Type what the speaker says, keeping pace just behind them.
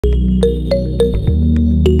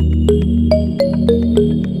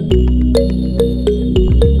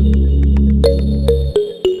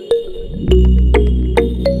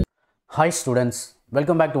Hi students,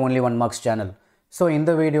 welcome back to Only One Marks channel. So in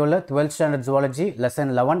the video, 12th standard zoology lesson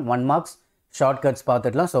 11 1 marks shortcuts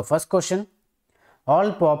பார்த்துடலாம். So first question, all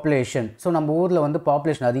population. So நம்ம ஊர்ல வந்து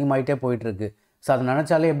population அதிகமாயிட்டே போயிட்டு இருக்கு. So அது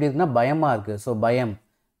நினைச்சாலே எப்படி இருக்குன்னா பயமா இருக்கு. So பயம்,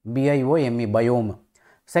 BIOME, biome.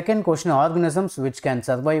 Second question, organisms which can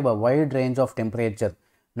survive a wide range of temperature.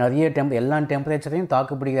 நிறைய எல்லா டெம்பரேச்சரையும்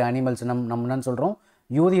தாக்கு பிடிக்கிற அனிமல்ஸ் நம்ம என்னன்னு சொல்றோம்,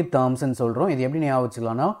 யூரிதர்ம்ஸ்னு சொல்றோம். இது எப்படி ஞாபகம்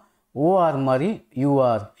வச்சுக்கலாம்னா OR மாதிரி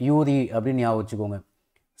UR, யூரி அப்படின்னு ஞாபகம் வச்சுக்கோங்க.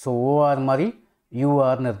 ஸோ OR மாதிரி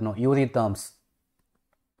URன்னு இருக்கணும், யூரிதர்ம்ஸ்.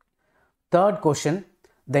 Third question,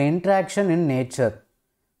 the interaction in nature.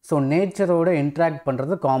 So நேச்சரோட interact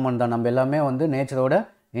பண்ணுறது காமன் தான். நம்ம எல்லாமே வந்து நேச்சரோட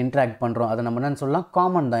இன்ட்ராக்ட் பண்ணுறோம். அதை நம்ம என்னன்னு சொல்லலாம்,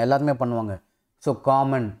 காமன் தான், எல்லாருமே பண்ணுவாங்க. So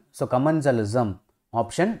common, so கமன்சலிசம்,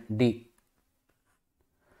 option D.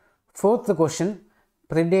 Fourth question,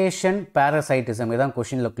 predation பேரசைட்டிசம். இதுதான்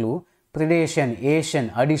கொஷினில் க்ளூ. ப்ரிடேஷன், ஏஷன்,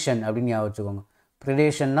 அடிஷன் அப்படின்னு ஞாபகம் வச்சுக்கோங்க.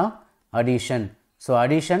 ப்ரிடேஷன்னா அடிஷன். ஸோ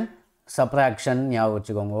அடிஷன் சப்ராக்ஷன் ஞாபகம்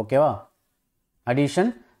வச்சுக்கோங்க. ஓகேவா,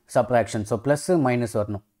 addition subtraction. So plus minus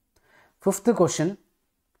வரணும். Fifth question,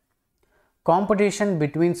 competition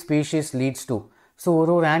between species leads to. So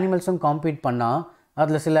ஒரு ஆனிமல்ஸும் காம்பீட் பண்ணால்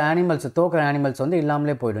அதில் சில ஆனிமல்ஸ், தோக்கிற ஆனிமல்ஸ் வந்து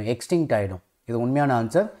இல்லாமலே போயிடும், எக்ஸ்டிங்க்ட் ஆகிடும். இது உண்மையான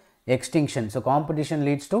answer, extinction. So competition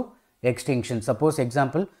leads to extinction. Suppose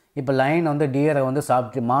example, இப்போ லைன் வந்து டியரை வந்து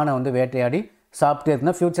சாப்பிட்டு, மானை வந்து வேட்டையாடி சாப்பிட்டே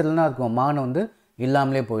இருக்குன்னா ஃப்யூச்சர்லாம் இருக்கும், மானை வந்து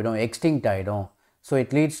இல்லாமலே போயிடும், எக்ஸ்டிங்க்ட் ஆகிடும். So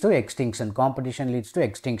it leads to extinction. Competition leads to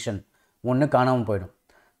extinction. ஒன்று காணாமல் போயிடும்.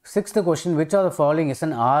 Sixth question, which are the following is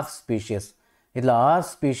an hour species. இதில் ஆர்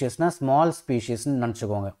ஸ்பீஷியஸ்னால் ஸ்மால் ஸ்பீஷியஸ்ன்னு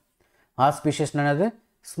நினச்சிக்கோங்க. R ஸ்பீஷியஸ்னானது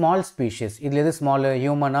small species. இதில் எது ஸ்மால்,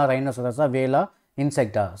 ஹியூமனா, ரைனோசரஸா, வேலா,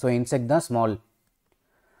 இன்செக்டா? ஸோ இன்செக்ட் தான் small.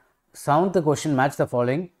 Seventh question, match the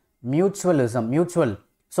following. Mutualism, mutual.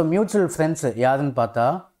 So mutual friends யாருன்னு பார்த்தா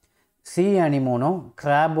சி அனிமோனும்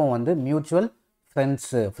கிராபும் வந்து மியூச்சுவல்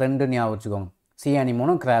ஃப்ரெண்டுன்னு ஞாபகம் வச்சுக்கோங்க. சி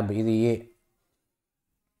அனிமோனும் கிராப், இது ஏ.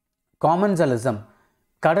 காமன்சலிசம்,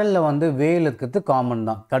 கடலில் வந்து வேல் இருக்கிறது காமன்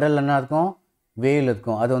தான். கடலில் என்ன இருக்கும், வேல்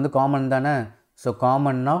இருக்கும், அது வந்து காமன் தானே. ஸோ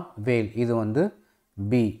காமன்னா வேல், இது வந்து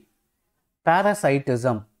பி.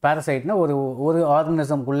 பேரசைட்டிசம், பேரசைட்னா ஒரு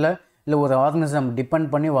ஆர்கனிசம்குள்ளே இல்லை ஒரு ஆர்கனிசம்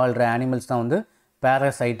டிபெண்ட் பண்ணி வாழ்கிற அனிமல்ஸ் தான் வந்து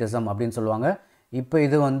பேரசைட்டிசம் அப்படின்னு சொல்லுவாங்க. இப்போ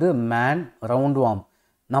இது வந்து மேன், ரவுண்ட் வார்ம்.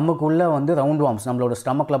 நமக்குள்ளே வந்து ரவுண்ட் வார்ம்ஸ், நம்மளோட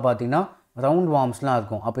ஸ்டமக்கில் பார்த்தீங்கன்னா ரவுண்ட் வார்ம்ஸ்லாம்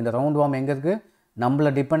இருக்கும். அப்போ இந்த ரவுண்ட் வார்ம் எங்கே இருக்குது,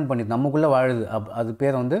 நம்மளை டிபெண்ட் பண்ணி நமக்குள்ளே வாழுது, அது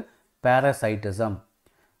பேர் வந்து பேரசைட்டிசம்.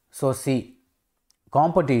 So C.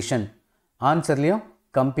 காம்படிஷன், ஆன்சர்லேயும்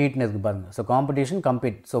கம்பீட்னு இருக்குது பாருங்கள். So competition,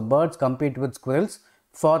 compete. So birds compete with squirrels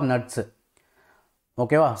for nuts.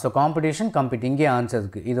 ஓகேவா. ஸோ காம்படிஷன், கம்பீட், இங்கே ஆன்சர்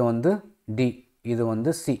இருக்குது. இது வந்து டி, இது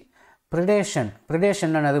வந்து சி. ப்ரிடேஷன்,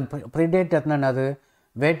 ப்ரிடேஷன் என்னது, ப்ரிடேட்டர்னா என்னது,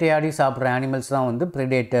 வேட்டையாடி சாப்பிட்ற அனிமல்ஸ் தான் வந்து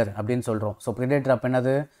ப்ரிடேட்டர் அப்படின்னு சொல்கிறோம். ஸோ ப்ரிடேட்டர் அப்போ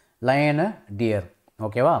என்னது, லயனு, டியர்.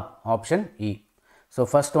 ஓகேவா, ஆப்ஷன் இ. So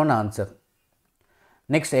first one answer.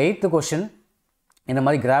 Next eighth question, இந்த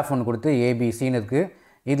மாதிரி கிராஃப் ஒன்று கொடுத்து ஏபிசின்னு இருக்குது.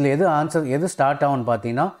 இதில் எது ஆன்சர், எது ஸ்டார்ட் ஆகும்னு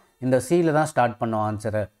பார்த்தீங்கன்னா இந்த சியில் தான் ஸ்டார்ட் பண்ணோம்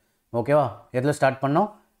ஆன்சரை. ஓகேவா, எதில் ஸ்டார்ட்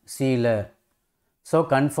பண்ணோம், சியில். So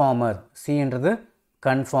conformer, சின்றது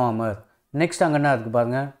conformer. நெக்ஸ்ட் அங்கே என்ன இருக்குது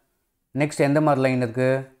பாருங்கள். நெக்ஸ்ட் எந்த மாதிரி லைன்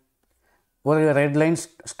இருக்குது, ஒரு ரெட் லைன்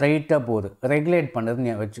ஸ்ட்ரைட்டாக போகுது, ரெகுலேட் பண்ணுறது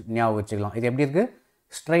ஞாபகம் வச்சுக்கலாம். இது எப்படி இருக்குது,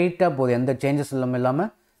 ஸ்ட்ரைட்டாக போகுது, எந்த சேஞ்சஸ் இல்லாமல்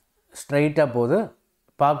ஸ்ட்ரைட்டாக போகுது.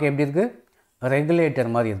 பார்க்க எப்படி இருக்குது,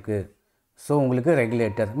 ரெகுலேட்டர் மாதிரி இருக்குது. ஸோ உங்களுக்கு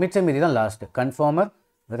ரெகுலேட்டர். மிச்சம் மீதி தான் last. Conformer,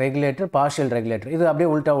 regulator, partial regulator. இது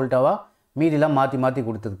அப்படியே உல்ட்டாவாக மீதிலாம் மாற்றி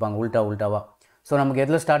கொடுத்துருப்பாங்க, உல்ட்டாவாக. ஸோ நமக்கு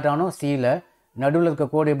எதில் ஸ்டார்ட் ஆகணும், சியில். நடுவில்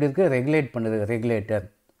இருக்க கோடு எப்படி இருக்குது, ரெகுலேட் பண்ணுது, ரெகுலேட்டர்.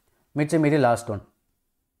 மிச்சம் மீதி லாஸ்ட் ஒன்.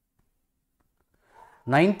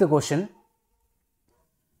 நைன்த்து கொஷின்,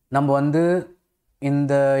 நம்ம வந்து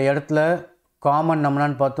இந்த இடத்துல காமன்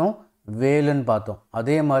நம்மளான்னு பார்த்தோம், வேலுன்னு பார்த்தோம்.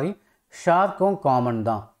 அதே மாதிரி ஷார்க்கும் காமன்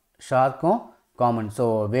தான், ஷார்க்கும் காமன். ஸோ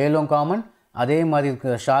வேலும் காமன், அதே மாதிரி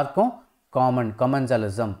இருக்கிற ஷார்க்கும் காமன்,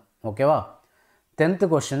 கமன்சலிசம். ஓகேவா. Tenth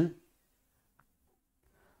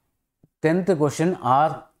question,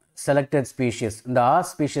 are selected species. இந்த ஆர்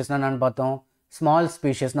ஸ்பீஷியஸ்னால் நான் பார்த்தோம், ஸ்மால்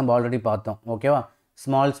ஸ்பீஷியஸ் நம்ம ஆல்ரெடி பார்த்தோம். ஓகேவா,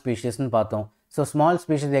 ஸ்மால் ஸ்பீஷியஸ்னு பார்த்தோம். ஸோ ஸ்மால்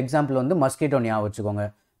ஸ்பீஷியஸ் எக்ஸாம்பிள் வந்து மஸ்கிட்டோ ஞாபகம் வச்சுக்கோங்க.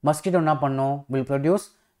 மஸ்கிட்டோ என்ன பண்ணும், will produce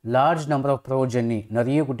large number of progeny.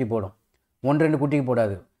 நிறைய குட்டி போடும், 1-2 குட்டிக்கு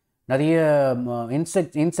போடாது. நிறைய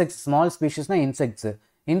இன்செக்ட்ஸ், ஸ்மால் ஸ்பீஷியஸ்னால்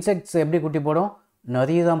இன்செக்ட்ஸ் எப்படி குட்டி போடும்,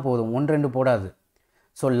 நிறைய தான் போதும், 1-2 போடாது.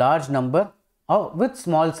 So large number with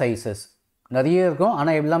small sizes, நிறைய இருக்கும்.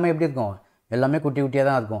 ஆனால் எல்லாமே எப்படி இருக்கும், எல்லாமே குட்டியாக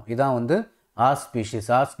தான் இருக்கும். இதான் வந்து ஆர் ஸ்பீஷியஸ்.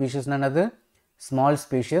 ஆர் ஸ்பீஷியஸ்னால் என்னது, ஸ்மால்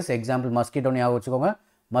ஸ்பீஷியஸ். எக்ஸாம்பிள் மஸ்கிட்டோ ஞாபகம் வச்சுக்கோங்க.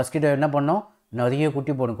 மஸ்கிட்டோ என்ன பண்ணோம், நிறைய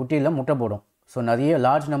குட்டி போடும், குட்டியில் முட்டை போடும். ஸோ நிறைய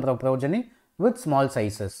large number of progeny with small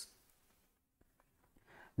sizes.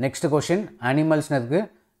 Next question, அனிமல்ஸ்னு இருக்குது.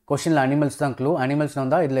 கொஷினில் அனிமல்ஸ் தான் க்ளூ. அனிமல்ஸ்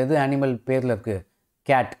வந்தால் இதில் எது அனிமல் பேரில் இருக்குது?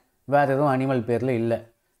 கேட். வேறு எதுவும் அனிமல் பேரில் இல்லை.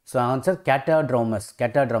 So answer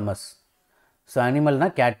கேட்டாட்ரமஸ். So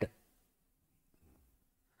அனிமல்னால் gate.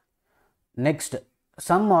 Next,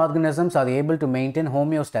 some organisms are able to maintain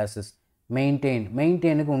homeostasis.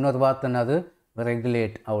 மெயின்டைனுக்கு இன்னொரு வார்த்தைனாது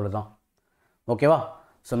ரெகுலேட், அவ்வளோதான். ஓகேவா?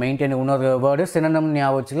 ஸோ மெயின்டைனுக்கு இன்னொரு வேர்டு சினனம்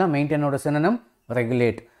ஞாபகம் வச்சுக்கலாம். மெயின்டைனோட சினனம்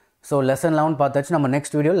ரெகுலேட். ஸோ லெசன் 11 பார்த்தாச்சு. நம்ம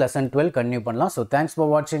நெக்ஸ்ட் வீடியோ லெசன் 12 கன்டினியூ பண்ணலாம். ஸோ தேங்க்ஸ்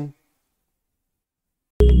ஃபார் வாட்சிங்.